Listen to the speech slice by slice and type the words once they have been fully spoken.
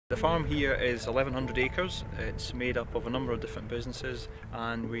The farm here is 1,100 acres. It's made up of a number of different businesses,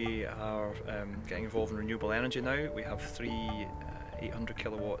 and we are getting involved in renewable energy now. We have three 800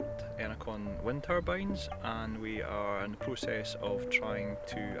 kilowatt Enercon wind turbines, and we are in the process of trying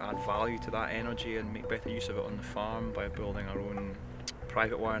to add value to that energy and make better use of it on the farm by building our own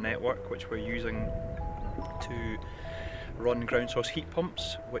private wire network, which we're using to run ground source heat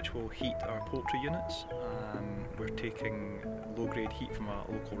pumps which will heat our poultry units. We're taking low grade heat from a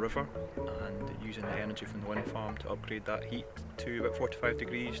local river and using the energy from the wind farm to upgrade that heat to about 45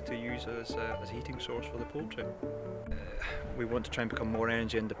 degrees to use as a heating source for the poultry. We want to try and become more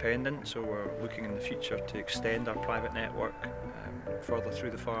energy independent, so we're looking in the future to extend our private network further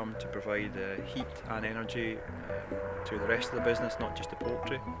through the farm to provide heat and energy to the rest of the business, not just the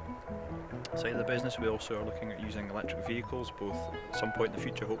poultry side of the business. We also are looking at using electric vehicles, both at some point in the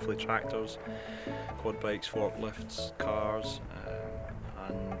future, hopefully tractors, quad bikes, forklifts, cars,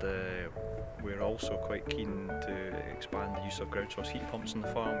 and we're also quite keen to expand the use of ground source heat pumps on the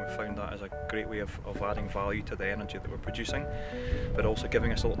farm. We've found that as a great way of adding value to the energy that we're producing, but also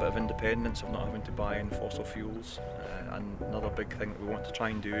giving us a little bit of independence of not having to buy in fossil fuels. And another big thing that we want to try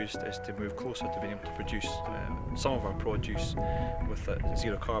and do is to move closer to being able to produce some of our produce with a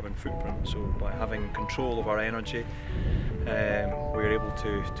zero carbon footprint. So by having control of our energy, we're able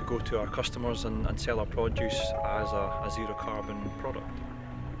to go to our customers and sell our produce as a zero carbon product.